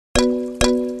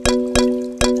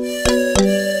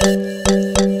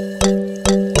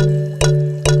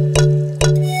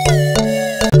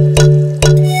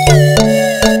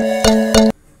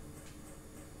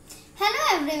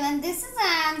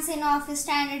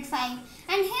105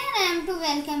 and here I am to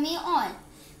welcome you all.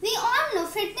 We all know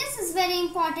fitness is very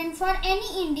important for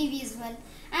any individual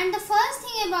and the first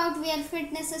thing about where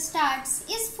fitness starts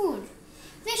is food.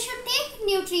 We should take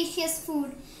nutritious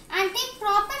food and take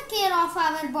proper care of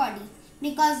our body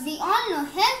because we all know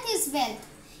health is wealth.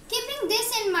 Keeping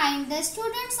this in mind, the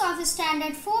students of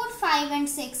Standard 4, 5 and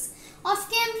 6 of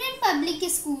Cambrian Public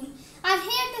School are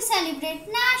here to celebrate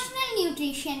National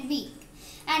Nutrition Week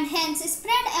and hence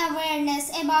spread awareness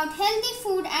about healthy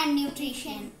food and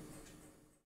nutrition.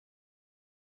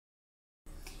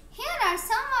 Here are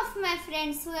some of my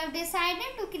friends who have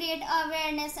decided to create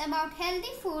awareness about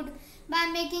healthy food by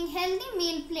making healthy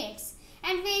meal plates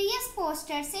and various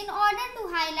posters in order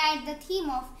to highlight the theme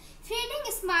of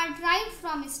feeding smart right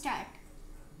from start.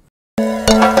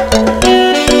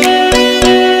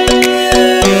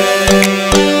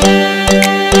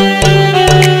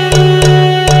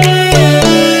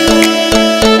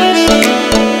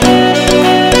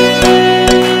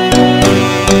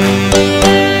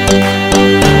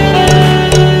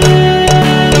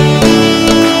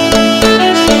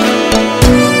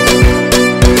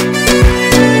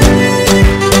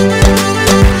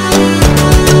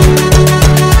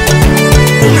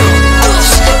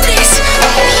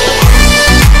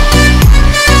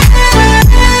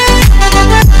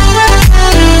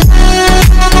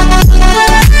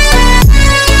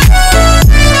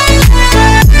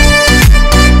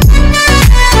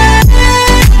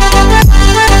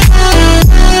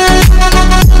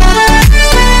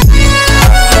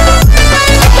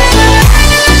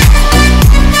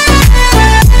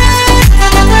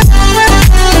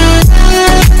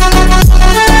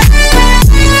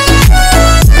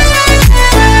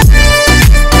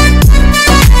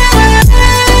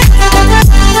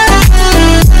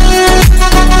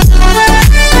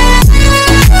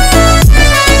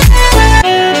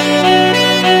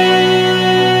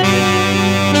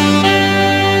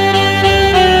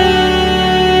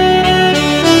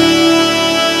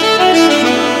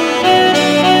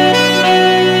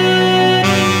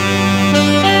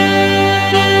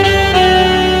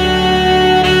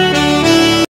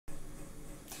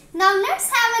 Now let's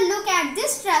have a look at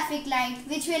this traffic light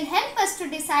which will help us to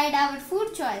decide our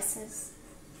food choices.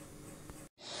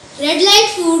 Red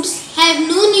light foods have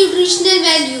no nutritional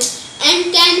value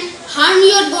and can harm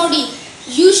your body.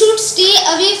 You should stay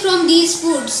away from these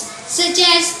foods such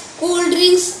as cold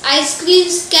drinks, ice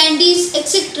creams, candies,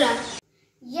 etc.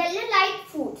 Yellow light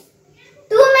foods.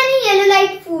 Too many yellow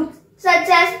light foods such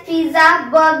as pizza,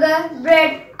 burger,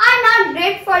 bread are not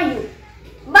great for you.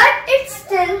 But it's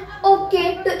still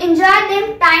okay to enjoy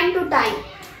them time to time.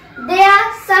 They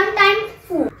are sometimes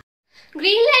food.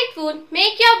 Green light food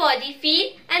make your body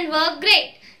feel and work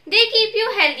great. They keep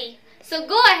you healthy. So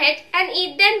go ahead and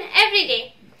eat them every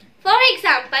day. For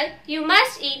example, you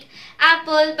must eat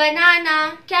apple,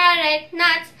 banana, carrot,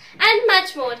 nuts and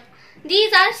much more.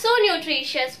 These are so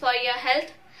nutritious for your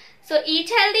health. So eat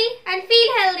healthy and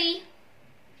feel healthy.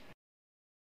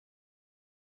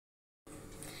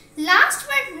 Last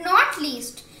but not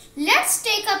least, let's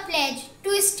take a pledge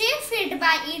to stay fit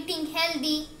by eating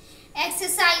healthy,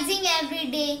 exercising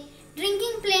every day,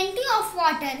 drinking plenty of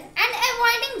water and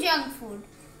avoiding junk food.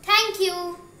 Thank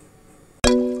you.